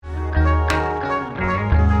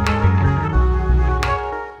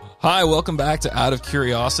Hi, welcome back to Out of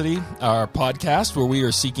Curiosity, our podcast where we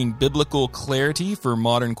are seeking biblical clarity for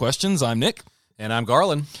modern questions. I'm Nick. And I'm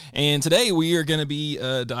Garland. And today we are going to be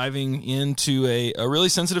diving into a really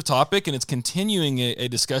sensitive topic, and it's continuing a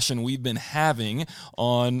discussion we've been having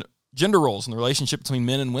on gender roles and the relationship between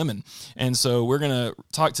men and women. And so we're going to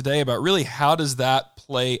talk today about really how does that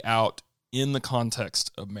play out in the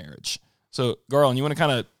context of marriage. So, Garland, you want to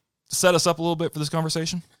kind of set us up a little bit for this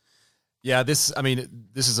conversation? Yeah, this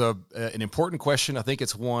is an important question. I think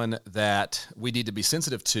it's one that we need to be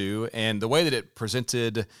sensitive to. And the way that it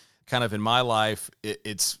presented kind of in my life,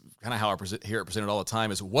 it's kind of how I hear it presented all the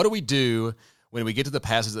time is, what do we do when we get to the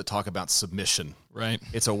passages that talk about submission? Right.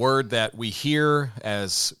 It's a word that we hear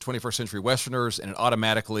as 21st century Westerners, and it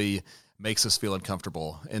automatically makes us feel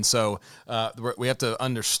uncomfortable. And so we have to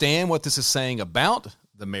understand what this is saying about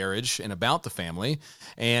the marriage and about the family,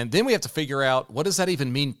 and then we have to figure out, what does that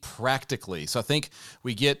even mean practically? So I think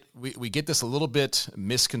we get this a little bit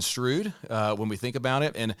misconstrued when we think about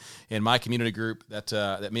it. And in my community group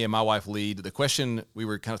that me and my wife lead, the question, we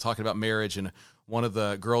were kind of talking about marriage, and one of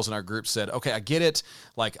the girls in our group said, okay, I get it.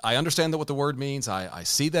 Like, I understand what the word means. I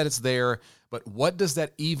see that it's there, but what does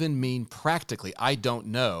that even mean practically? I don't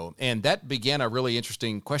know. And that began a really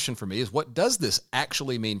interesting question for me, is what does this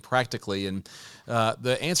actually mean practically? And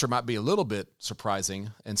the answer might be a little bit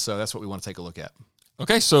surprising. And so that's what we want to take a look at.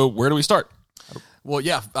 Okay, so where do we start? Well,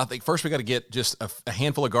 yeah, I think first we got to get just a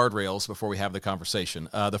handful of guardrails before we have the conversation.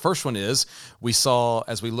 The first one is, we saw,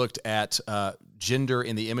 as we looked at gender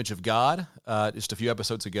in the image of God just a few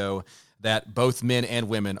episodes ago, that both men and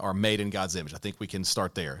women are made in God's image. I think we can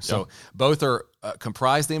start there. So both are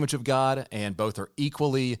comprise the image of God, and both are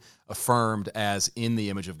equally affirmed as in the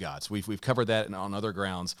image of God. So we've covered that on other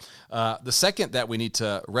grounds. The second that we need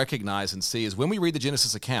to recognize and see is, when we read the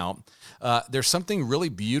Genesis account, there's something really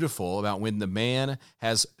beautiful about when the man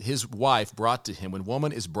has his wife brought to him. When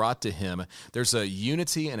woman is brought to him, there's a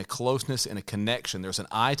unity and a closeness and a connection. There's an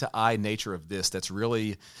eye-to-eye nature of this that's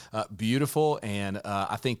really beautiful, and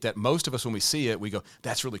I think that most of us, when we see it, we go,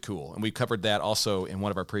 that's really cool. And we covered that also in one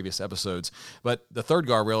of our previous episodes. But the third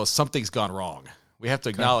guardrail is, something's gone wrong. We have to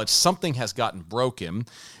acknowledge something has gotten broken,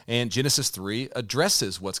 and Genesis 3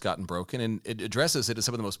 addresses what's gotten broken, and it addresses it at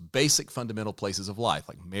some of the most basic fundamental places of life,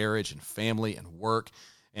 like marriage and family and work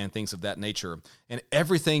and things of that nature. And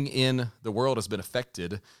everything in the world has been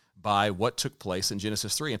affected by what took place in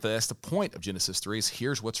Genesis 3. And that's the point of Genesis 3, is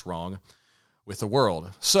here's what's wrong with the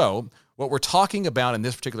world. So what we're talking about in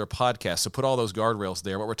this particular podcast, so put all those guardrails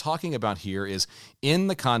there, what we're talking about here is in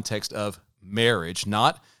the context of marriage,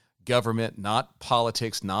 not government, not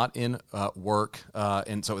politics, not in work.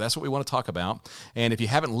 And so that's what we want to talk about. And if you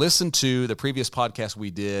haven't listened to the previous podcast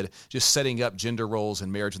we did, just setting up gender roles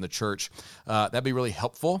and marriage in the church, that'd be really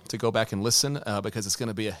helpful to go back and listen, because it's going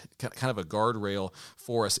to be a kind of a guardrail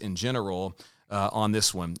for us in general on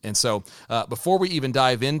this one. And so before we even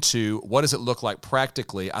dive into what does it look like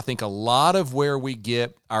practically, I think a lot of where we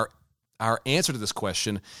get our answer to this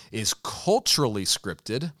question is culturally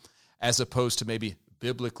scripted, as opposed to maybe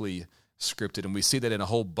biblically scripted. And we see that in a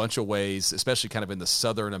whole bunch of ways, especially kind of in the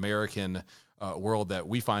Southern American world that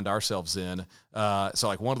we find ourselves in. So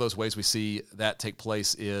like one of those ways we see that take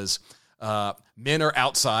place is men are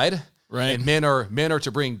outside, right? And men are to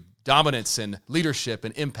bring dominance and leadership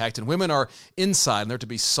and impact, and women are inside, and they're to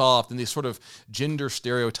be soft, and these sort of gender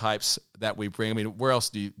stereotypes that we bring. I mean, where else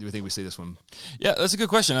do you think we see this one? Yeah, that's a good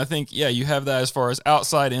question. I think, you have that as far as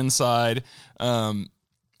outside, inside, and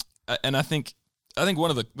I think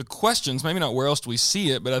one of the questions, maybe not where else do we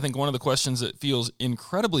see it, but I think one of the questions that feels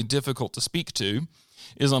incredibly difficult to speak to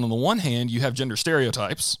is, on the one hand, you have gender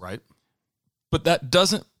stereotypes. Right. But that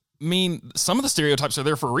doesn't mean some of the stereotypes are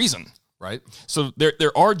there for a reason. Right. So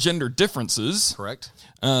there are gender differences. Correct.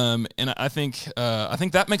 And I think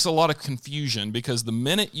that makes a lot of confusion, because the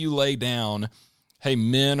minute you lay down, hey,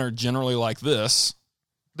 men are generally like this,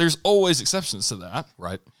 there's always exceptions to that.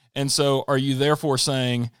 Right. And so are you therefore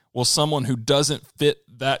saying, well, someone who doesn't fit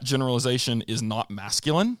that generalization is not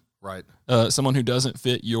masculine? Right. Someone who doesn't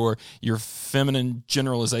fit your feminine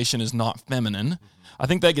generalization is not feminine. Mm-hmm. I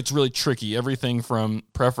think that gets really tricky. Everything from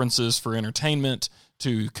preferences for entertainment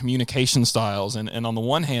to communication styles. And on the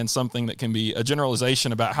one hand, something that can be a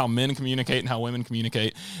generalization about how men communicate and how women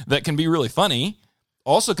communicate that can be really funny,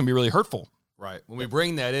 also can be really hurtful. Right. When we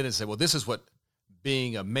bring that in and say, well, this is what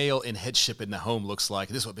being a male in headship in the home looks like,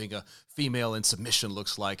 this is what being a female in submission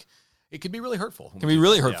looks like, it can be really hurtful. It can be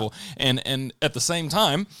really hurtful. Yeah. And at the same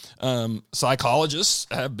time, psychologists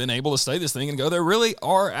have been able to study this thing and go, there really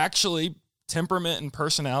are actually temperament and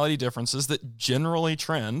personality differences that generally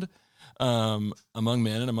trend among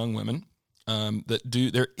men and among women.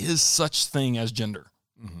 there is such thing as gender.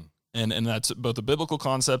 Mm-hmm. And that's both a biblical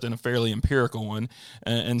concept and a fairly empirical one.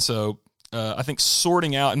 And so I think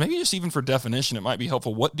sorting out, and maybe just even for definition, it might be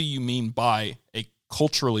helpful. What do you mean by a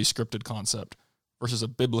culturally scripted concept versus a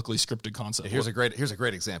biblically scripted concept? Here's a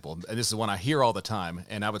great example. And this is one I hear all the time.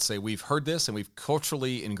 And I would say we've heard this and we've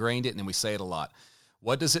culturally ingrained it, and then we say it a lot.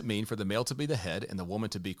 What does it mean for the male to be the head and the woman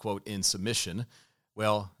to be, quote, in submission?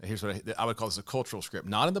 Well, here's what I would call this a cultural script.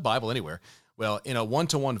 Not in the Bible anywhere. Well, in a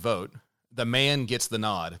 1-to-1 vote, the man gets the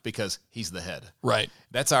nod because he's the head. Right.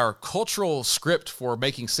 That's our cultural script for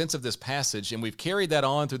making sense of this passage, and we've carried that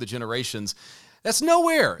on through the generations. That's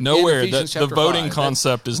nowhere. The voting 5.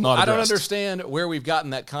 concept is not addressed. I don't understand where we've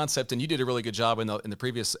gotten that concept, and you did a really good job in the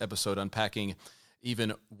previous episode unpacking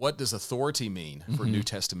even what does authority mean for New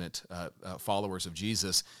Testament followers of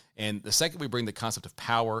Jesus. And the second we bring the concept of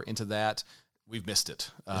power into that, we've missed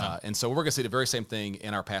it. And so we're going to see the very same thing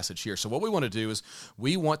in our passage here. So what we want to do is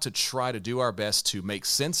we want to try to do our best to make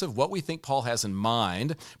sense of what we think Paul has in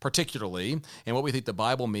mind, particularly, and what we think the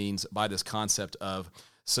Bible means by this concept of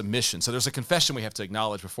submission. So there's a confession we have to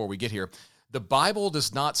acknowledge before we get here. The Bible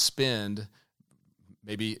does not spend,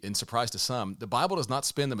 maybe in surprise to some, the Bible does not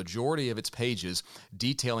spend the majority of its pages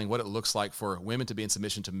detailing what it looks like for women to be in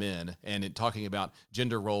submission to men and in talking about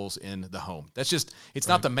gender roles in the home. That's just, it's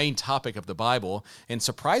not the main topic of the Bible. And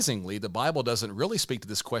surprisingly, the Bible doesn't really speak to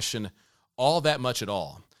this question all that much at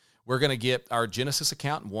all. We're going to get our Genesis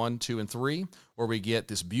account 1, 2, and 3, where we get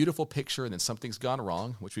this beautiful picture and then something's gone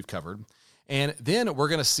wrong, which we've covered. And then we're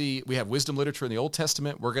going to see, we have wisdom literature in the Old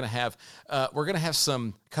Testament. We're going to have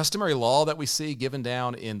some customary law that we see given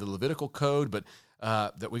down in the Levitical code, but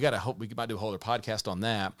that we might do a whole other podcast on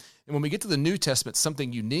that. And when we get to the New Testament,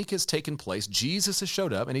 something unique has taken place. Jesus has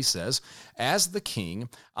showed up, and he says, as the king,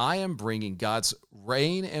 I am bringing God's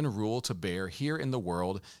reign and rule to bear here in the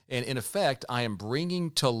world. And in effect, I am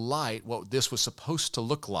bringing to light what this was supposed to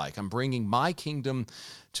look like. I'm bringing my kingdom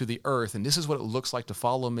to the earth, and this is what it looks like to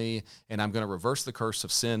follow me, and I'm going to reverse the curse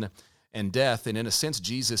of sin and death. And in a sense,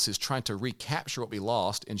 Jesus is trying to recapture what we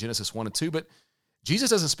lost in Genesis 1 and 2, but Jesus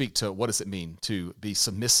doesn't speak to what does it mean to be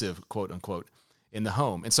submissive, quote unquote, in the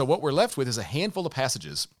home. And so what we're left with is a handful of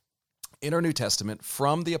passages in our New Testament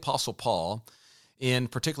from the Apostle Paul, in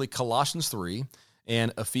particularly Colossians 3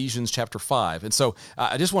 and Ephesians chapter 5. And so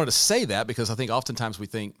I just wanted to say that because I think oftentimes we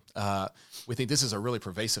think this is a really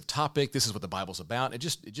pervasive topic. This is what the Bible's about. It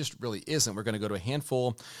just really isn't. We're going to go to a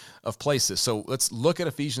handful of places. So let's look at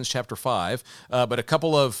Ephesians chapter 5, but a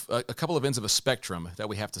couple of ends of a spectrum that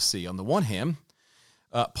we have to see. On the one hand,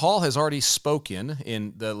 Paul has already spoken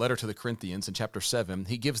in the letter to the Corinthians in chapter 7.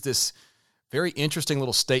 He gives this very interesting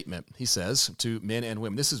little statement, he says, to men and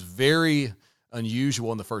women. This is very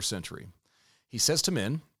unusual in the first century. He says to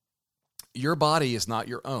men, your body is not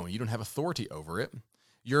your own. You don't have authority over it.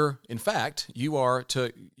 You're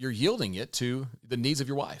yielding it to the needs of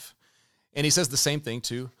your wife. And he says the same thing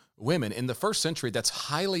to women. In the first century, that's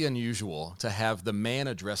highly unusual to have the man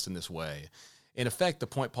addressed in this way. In effect, the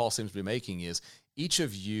point Paul seems to be making is each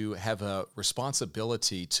of you have a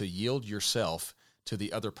responsibility to yield yourself to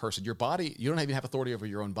the other person. Your body, you don't even have authority over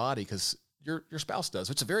your own body because your spouse does.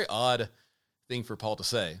 It's a very odd thing for Paul to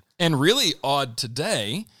say. And really odd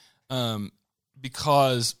today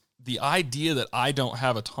because the idea that I don't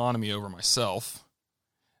have autonomy over myself,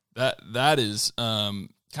 that is kind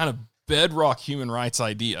of bedrock human rights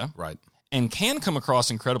idea. Right. And can come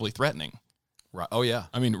across incredibly threatening. Right. Oh, yeah.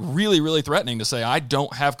 I mean, really, really threatening to say I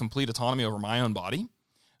don't have complete autonomy over my own body.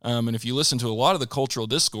 And if you listen to a lot of the cultural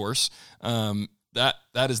discourse,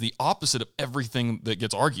 that is the opposite of everything that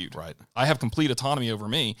gets argued. Right. I have complete autonomy over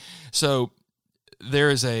me. So there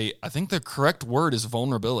is I think the correct word is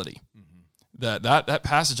vulnerability. Mm-hmm. That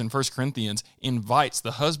passage in 1 Corinthians invites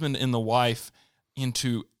the husband and the wife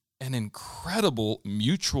into an incredible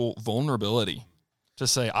mutual vulnerability to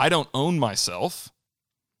say, I don't own myself.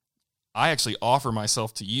 I actually offer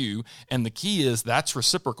myself to you, and the key is that's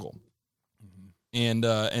reciprocal. Mm-hmm.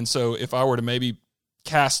 And so if I were to maybe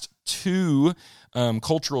cast two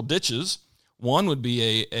cultural ditches, one would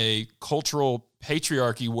be a cultural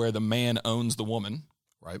patriarchy where the man owns the woman,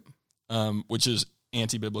 right? Which is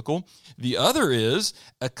anti-biblical. The other is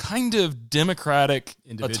a kind of democratic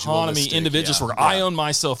autonomy, individualist, where I own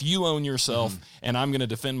myself, you own yourself, and I'm going to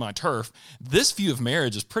defend my turf. This view of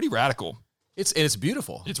marriage is pretty radical. It's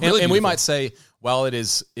beautiful. It's really beautiful. And we might say, while it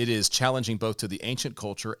is challenging both to the ancient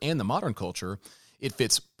culture and the modern culture, it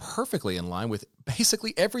fits perfectly in line with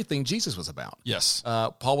basically everything Jesus was about. Yes.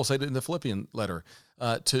 Paul will say it in the Philippian letter,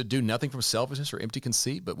 to do nothing from selfishness or empty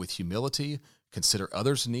conceit, but with humility, consider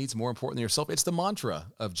others' needs more important than yourself. It's the mantra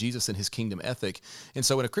of Jesus and his kingdom ethic. And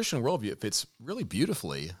so in a Christian worldview, it fits really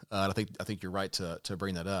beautifully. I think you're right to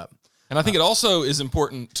bring that up. And I think it also is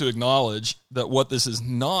important to acknowledge that what this is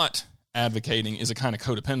not advocating is a kind of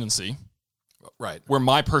codependency. Right. Where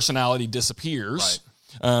my personality disappears.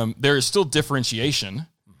 Right. There is still differentiation.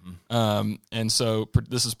 Mm-hmm. And so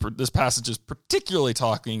this passage is particularly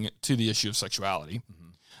talking to the issue of sexuality.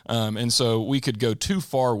 Mm-hmm. And so we could go too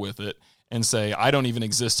far with it and say, I don't even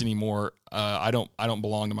exist anymore. I don't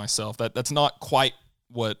belong to myself. That's not quite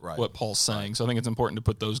what Paul's saying. So I think it's important to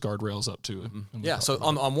put those guardrails up too. Yeah. So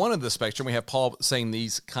on one end of the spectrum, we have Paul saying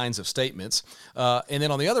these kinds of statements. And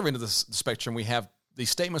then on the other end of the spectrum, we have these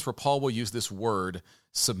statements where Paul will use this word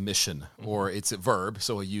submission, or it's a verb.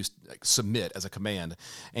 So he'll use submit as a command.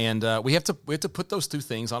 And we have to put those two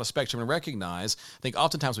things on a spectrum and recognize, I think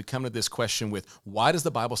oftentimes we come to this question with, why does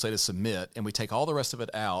the Bible say to submit? And we take all the rest of it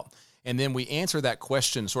out. And then we answer that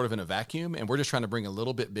question sort of in a vacuum, and we're just trying to bring a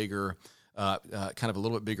little bit bigger,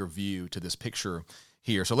 view to this picture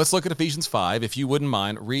here. So let's look at Ephesians 5. If you wouldn't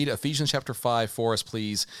mind, read Ephesians chapter 5 for us,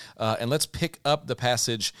 please. And let's pick up the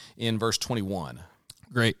passage in verse 21.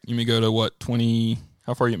 Great. You may go to what, 20?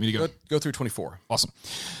 How far do you want me to go? Go through 24. Awesome.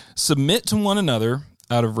 Submit to one another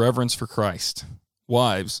out of reverence for Christ.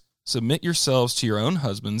 Wives, submit yourselves to your own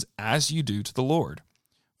husbands as you do to the Lord.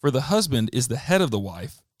 For the husband is the head of the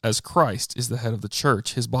wife, as Christ is the head of the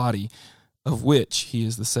church, his body, of which he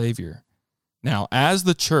is the Savior. Now, as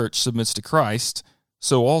the church submits to Christ,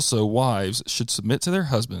 so also wives should submit to their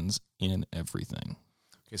husbands in everything.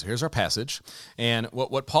 Okay, so here's our passage. And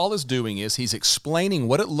what Paul is doing is he's explaining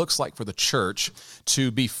what it looks like for the church to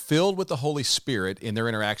be filled with the Holy Spirit in their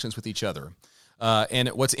interactions with each other. And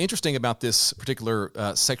what's interesting about this particular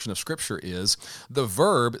section of Scripture is the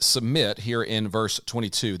verb submit here in verse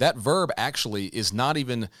 22. That verb actually is not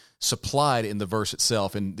even supplied in the verse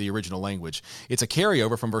itself in the original language. It's a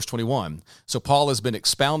carryover from verse 21. So Paul has been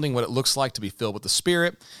expounding what it looks like to be filled with the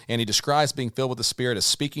Spirit, and he describes being filled with the Spirit as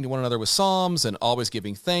speaking to one another with psalms and always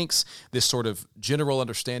giving thanks, this sort of general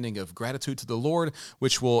understanding of gratitude to the Lord,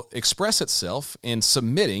 which will express itself in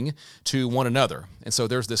submitting to one another. And so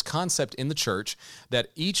there's this concept in the church that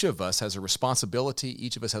each of us has a responsibility,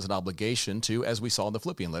 each of us has an obligation to, as we saw in the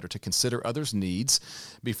Philippian letter, to consider others' needs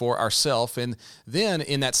before ourselves. And then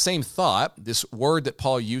in that same thought, this word that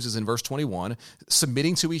Paul uses in verse 21,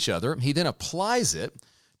 submitting to each other, he then applies it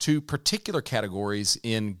to particular categories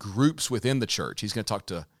in groups within the church. He's going to talk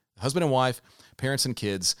to husband and wife, parents and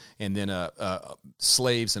kids, and then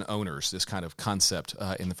slaves and owners, this kind of concept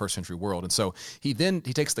in the first century world. And so he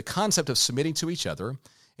takes the concept of submitting to each other,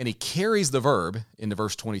 and he carries the verb into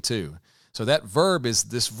verse 22. So that verb is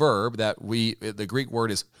this verb that the Greek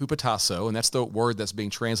word is hupotasso, and that's the word that's being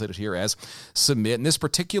translated here as submit. And this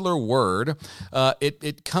particular word,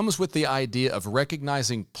 it comes with the idea of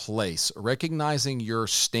recognizing place, recognizing your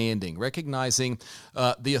standing, recognizing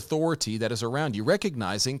the authority that is around you,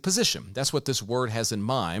 recognizing position. That's what this word has in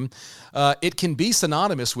mind. It can be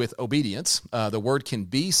synonymous with obedience. The word can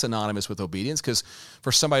be synonymous with obedience because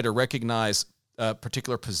for somebody to recognize a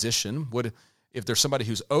particular position if there's somebody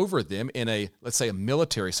who's over them in let's say a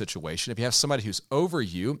military situation, if you have somebody who's over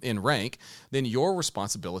you in rank, then your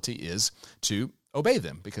responsibility is to obey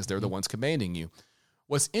them because they're the ones commanding you.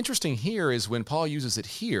 What's interesting here is when Paul uses it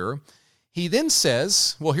here, he then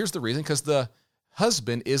says, well, here's the reason, because the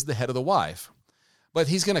husband is the head of the wife. But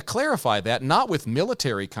he's going to clarify that not with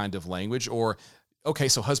military kind of language or, okay,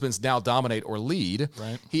 so husbands now dominate or lead.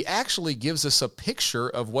 Right. He actually gives us a picture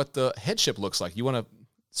of what the headship looks like. You want to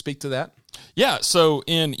speak to that? Yeah, so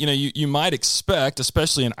you might expect,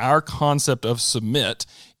 especially in our concept of submit,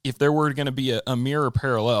 if there were going to be a mirror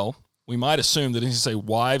parallel, we might assume that he say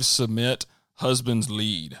wives submit, husbands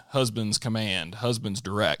lead, husbands command, husbands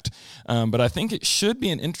direct. But I think it should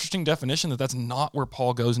be an interesting definition that that's not where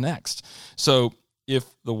Paul goes next. So if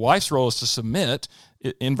the wife's role is to submit,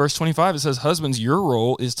 in verse 25 it says, husbands, your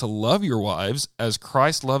role is to love your wives as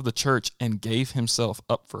Christ loved the church and gave himself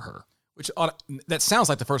up for her. Which that sounds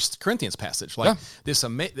like the First Corinthians passage. Like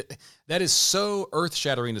that is so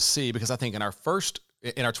earth-shattering to see, because I think in our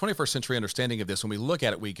 21st century understanding of this, when we look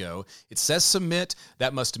at it, we go, it says submit,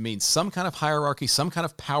 that must mean some kind of hierarchy, some kind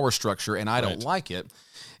of power structure, and I don't like it.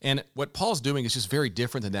 And what Paul's doing is just very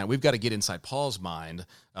different than that. We've got to get inside Paul's mind.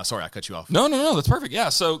 Sorry, I cut you off. No, that's perfect. Yeah,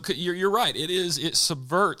 so you're right. It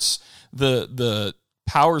subverts the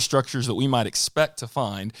power structures that we might expect to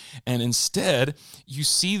find, and instead you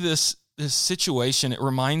see this situation. It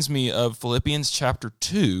reminds me of Philippians chapter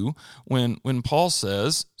 2 when Paul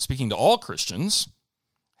says, speaking to all Christians,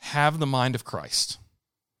 have the mind of Christ.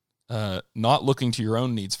 not looking to your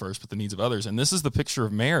own needs first, but the needs of others. And this is the picture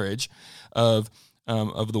of marriage, of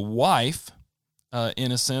the wife,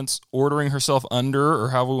 in a sense, ordering herself under, or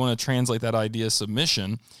how we want to translate that idea,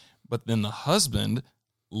 submission, but then the husband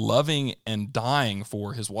loving and dying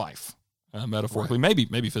for his wife. Metaphorically,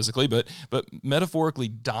 maybe physically, but metaphorically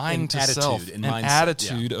dying to self, an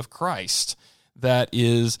attitude of Christ that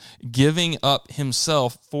is giving up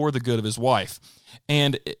himself for the good of his wife.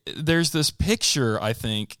 And there's this picture, I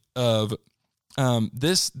think, of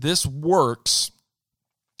this works.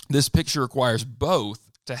 This picture requires both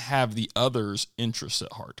to have the other's interests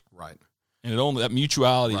at heart, right? And that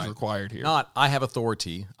mutuality is required here. Not I have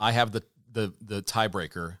authority, I have the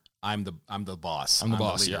tiebreaker. I'm the boss. I'm the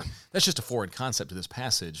boss. leader. Yeah, that's just a foreign concept to this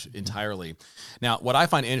passage entirely. Now, what I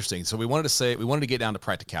find interesting, so we wanted to get down to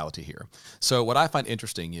practicality here. So what I find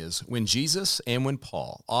interesting is when Jesus and when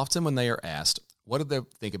Paul, often when they are asked, what do they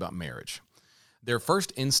think about marriage? Their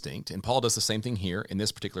first instinct, and Paul does the same thing here in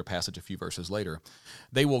this particular passage a few verses later,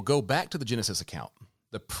 they will go back to the Genesis account,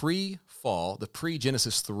 the pre-fall, the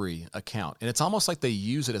pre-Genesis 3 account. And it's almost like they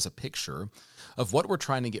use it as a picture of what we're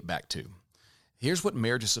trying to get back to. Here's what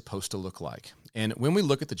marriage is supposed to look like. And when we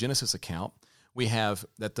look at the Genesis account, we have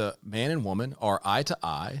that the man and woman are eye to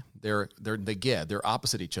eye. They're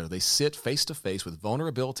opposite each other. They sit face to face with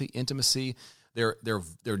vulnerability, intimacy. They're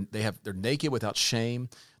naked without shame.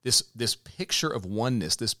 This picture of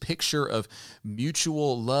oneness, this picture of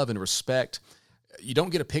mutual love and respect. You don't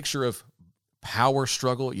get a picture of power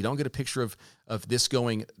struggle. You don't get a picture of this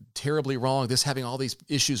going terribly wrong, this having all these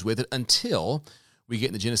issues with it until we get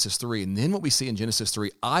into Genesis 3. And then what we see in Genesis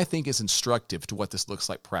 3, I think, is instructive to what this looks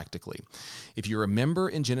like practically. If you remember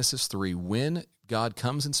in Genesis 3, when God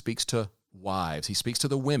comes and speaks to wives, he speaks to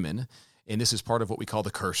the women, and this is part of what we call the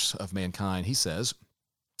curse of mankind. He says,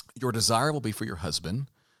 your desire will be for your husband,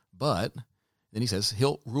 but then he says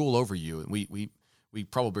he'll rule over you. And we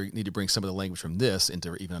probably need to bring some of the language from this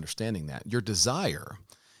into even understanding that. Your desire,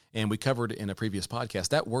 and we covered in a previous podcast,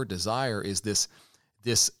 that word desire is this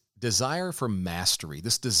desire for mastery,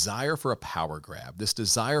 this desire for a power grab, this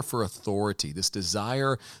desire for authority, this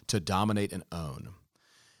desire to dominate and own.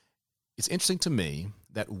 It's interesting to me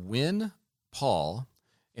that when Paul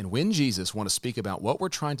and when Jesus want to speak about what we're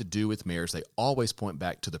trying to do with marriage, they always point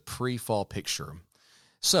back to the pre-fall picture.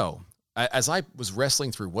 So, as I was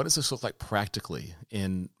wrestling through what does this look like practically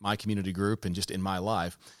in my community group and just in my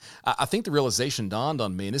life, I think the realization dawned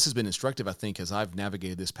on me, and this has been instructive, I think, as I've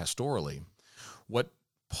navigated this pastorally. What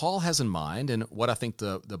Paul has in mind, and what I think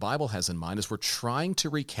the Bible has in mind, is we're trying to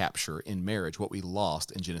recapture in marriage what we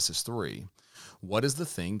lost in Genesis 3. What is the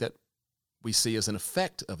thing that we see as an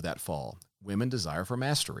effect of that fall? Women desire for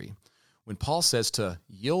mastery. When Paul says to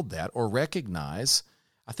yield that or recognize,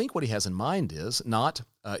 I think what he has in mind is not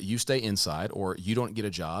you stay inside or you don't get a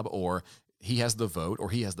job or he has the vote or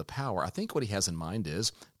he has the power. I think what he has in mind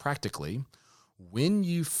is practically when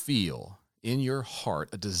you feel in your heart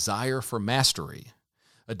a desire for mastery,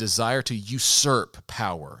 a desire to usurp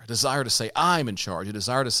power, a desire to say, I'm in charge, a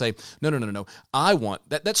desire to say, no, I want,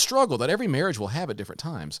 that struggle that every marriage will have at different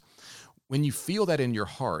times. When you feel that in your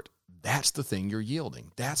heart, that's the thing you're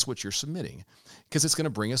yielding. That's what you're submitting, because it's going to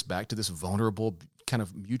bring us back to this vulnerable kind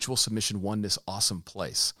of mutual submission, oneness, awesome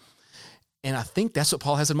place. And I think that's what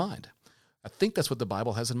Paul has in mind. I think that's what the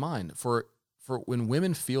Bible has in mind for when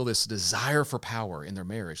women feel this desire for power in their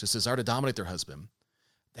marriage, this desire to dominate their husband.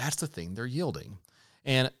 That's the thing they're yielding.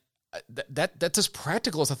 And that's as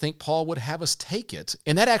practical as I think Paul would have us take it.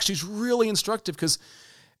 And that actually is really instructive, because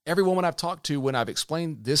every woman I've talked to, when I've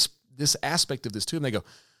explained this aspect of this to them, they go,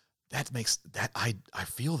 that makes that, I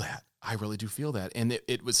feel that. I really do feel that. And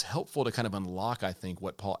it was helpful to kind of unlock, I think,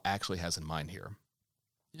 what Paul actually has in mind here.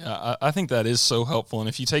 Yeah, I think that is so helpful. And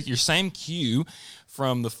if you take your same cue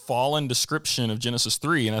from the fallen description of Genesis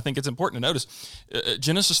 3, and I think it's important to notice,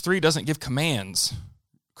 Genesis 3 doesn't give commands.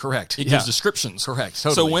 Correct. It gives descriptions. Correct.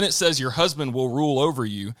 Totally. So when it says your husband will rule over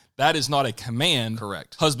you, that is not a command.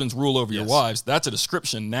 Correct. Husbands rule over your wives. That's a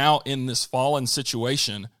description. Now in this fallen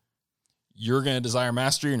situation, you're going to desire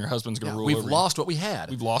mastery, and your husband's going to rule over you. We've lost what we had.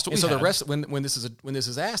 We've lost what we had. And so had. the rest, when this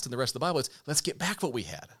is asked in the rest of the Bible, it's let's get back what we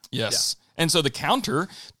had. Yes. Yeah. And so the counter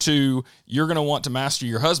to you're going to want to master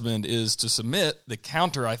your husband is to submit. The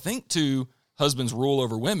counter, I think, to husbands rule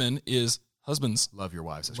over women is husbands, love your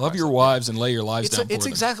wives. Love your wives and lay your lives down for them. It's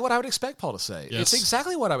exactly what I would expect Paul to say. Yes. It's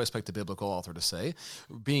exactly what I would expect the biblical author to say,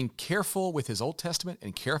 being careful with his Old Testament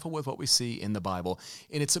and careful with what we see in the Bible.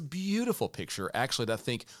 And it's a beautiful picture, actually, that I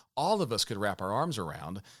think all of us could wrap our arms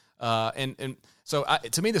around. So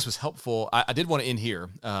to me, this was helpful. I did want to end here.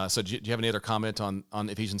 So do you have any other comment on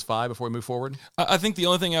Ephesians 5 before we move forward? I think the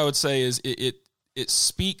only thing I would say is it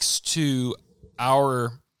speaks to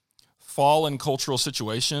our fallen cultural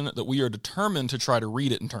situation that we are determined to try to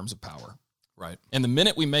read it in terms of power. Right. And the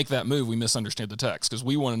minute we make that move, we misunderstand the text because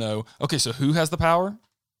we want to know, okay, so who has the power?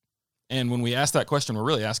 And when we ask that question, we're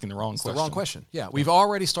really asking the wrong question. The wrong question. Yeah, we've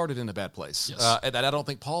already started in a bad place. Yes. That I don't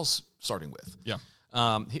think Paul's starting with. Yeah.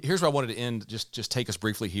 Here's where I wanted to end. Just take us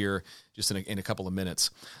briefly here, just in a couple of minutes.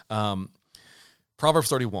 Proverbs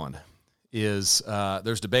 31 is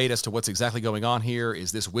there's debate as to what's exactly going on here.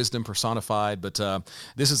 Is this wisdom personified? But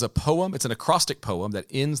this is a poem. It's an acrostic poem that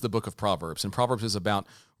ends the book of Proverbs. And Proverbs is about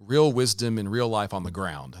real wisdom in real life on the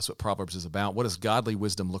ground. That's what Proverbs is about. What does godly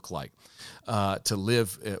wisdom look like? To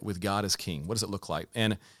live with God as king. What does it look like?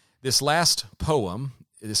 And this last poem,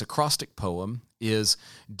 this acrostic poem, is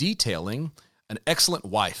detailing an excellent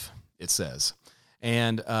wife, it says.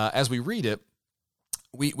 And as we read it,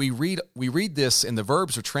 we read this, and the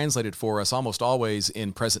verbs are translated for us almost always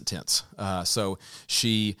in present tense. So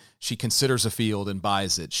she considers a field and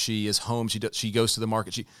buys it. She is home. She goes to the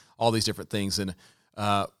market. All these different things. And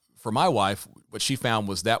for my wife, what she found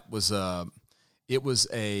was it was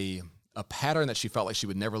a pattern that she felt like she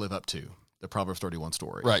would never live up to. The Proverbs 31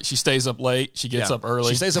 story. Right. She stays up late. She gets up early.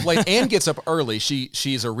 She stays up late and gets up early.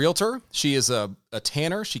 She's a realtor. She is a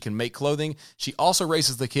tanner. She can make clothing. She also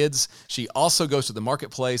raises the kids. She also goes to the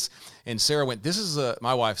marketplace. And Sarah went,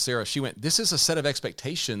 my wife, Sarah, she went, this is a set of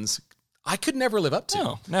expectations I could never live up to.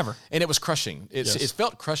 No, never. And it was crushing. It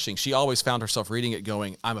felt crushing. She always found herself reading it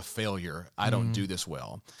going, I'm a failure. I don't do this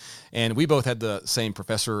well. And we both had the same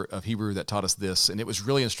professor of Hebrew that taught us this. And it was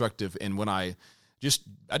really instructive. And when I just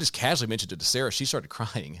casually mentioned it to Sarah, she started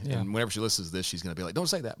crying. Yeah. And whenever she listens to this, she's going to be like, don't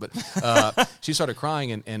say that. But she started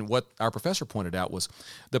crying. And what our professor pointed out was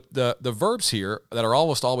the verbs here that are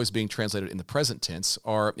almost always being translated in the present tense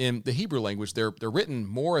are in the Hebrew language. They're written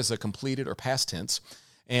more as a completed or past tense.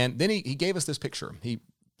 And then he gave us this picture. He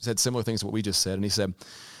said similar things to what we just said. And he said,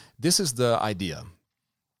 this is the idea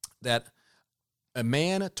that a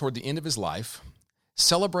man toward the end of his life,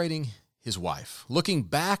 celebrating his wife, looking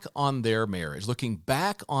back on their marriage, looking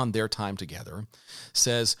back on their time together,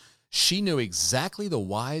 says she knew exactly the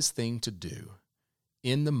wise thing to do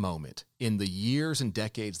in the moment, in the years and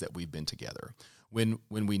decades that we've been together. When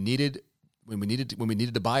we needed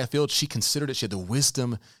to buy a field, she considered it. She had the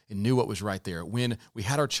wisdom and knew what was right there. When we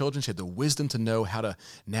had our children, she had the wisdom to know how to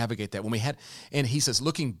navigate that. And he says,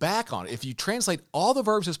 looking back on it, if you translate all the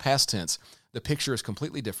verbs as past tense, the picture is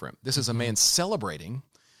completely different. This is a man celebrating.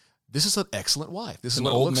 This is an excellent wife. This is an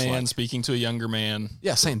what old it looks man like. Speaking to a younger man.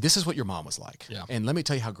 Yeah, saying this is what your mom was like. Yeah. And let me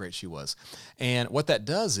tell you how great she was. And what that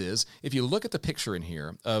does is, if you look at the picture in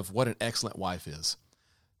here of what an excellent wife is,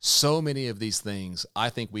 so many of these things I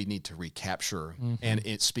think we need to recapture and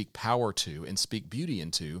speak power to and speak beauty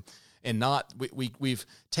into. And not, we've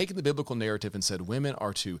taken the biblical narrative and said women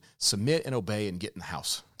are to submit and obey and get in the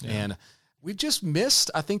house. Yeah. And we've just missed,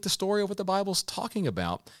 I think, the story of what the Bible's talking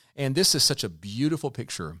about. And this is such a beautiful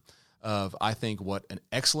picture of, I think, what an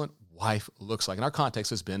excellent wife looks like. And our context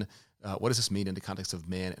has been, what does this mean in the context of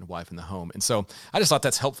man and wife in the home? And so I just thought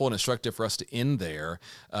that's helpful and instructive for us to end there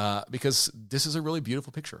because this is a really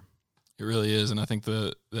beautiful picture. It really is. And I think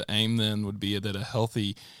the aim then would be that a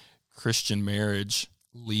healthy Christian marriage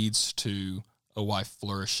leads to a wife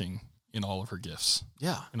flourishing in all of her gifts.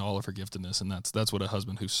 Yeah. In all of her giftedness. And that's what a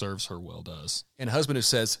husband who serves her well does. And a husband who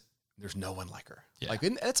says, there's no one like her. Yeah. Like,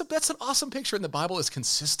 that's an awesome picture, and the Bible is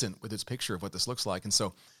consistent with its picture of what this looks like. And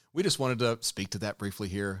so we just wanted to speak to that briefly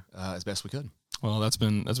here as best we could. Well, that's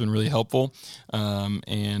been really helpful,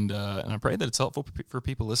 and I pray that it's helpful for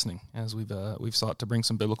people listening as we've sought to bring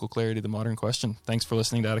some biblical clarity to the modern question. Thanks for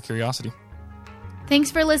listening to Out of Curiosity. Thanks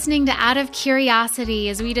for listening to Out of Curiosity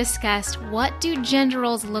as we discussed what do gender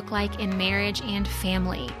roles look like in marriage and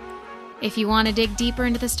family. If you want to dig deeper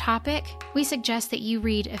into this topic, we suggest that you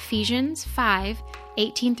read Ephesians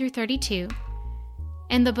 5:18 through 32,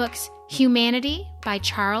 and the books Humanity by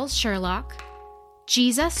Charles Sherlock,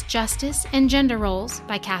 Jesus, Justice, and Gender Roles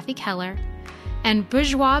by Kathy Keller, and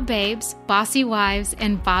Bourgeois Babes, Bossy Wives,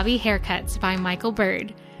 and Bobby Haircuts by Michael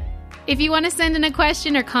Bird. If you want to send in a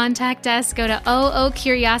question or contact us, go to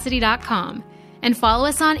oocuriosity.com and follow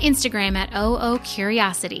us on Instagram at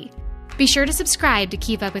oocuriosity. Be sure to subscribe to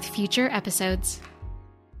keep up with future episodes.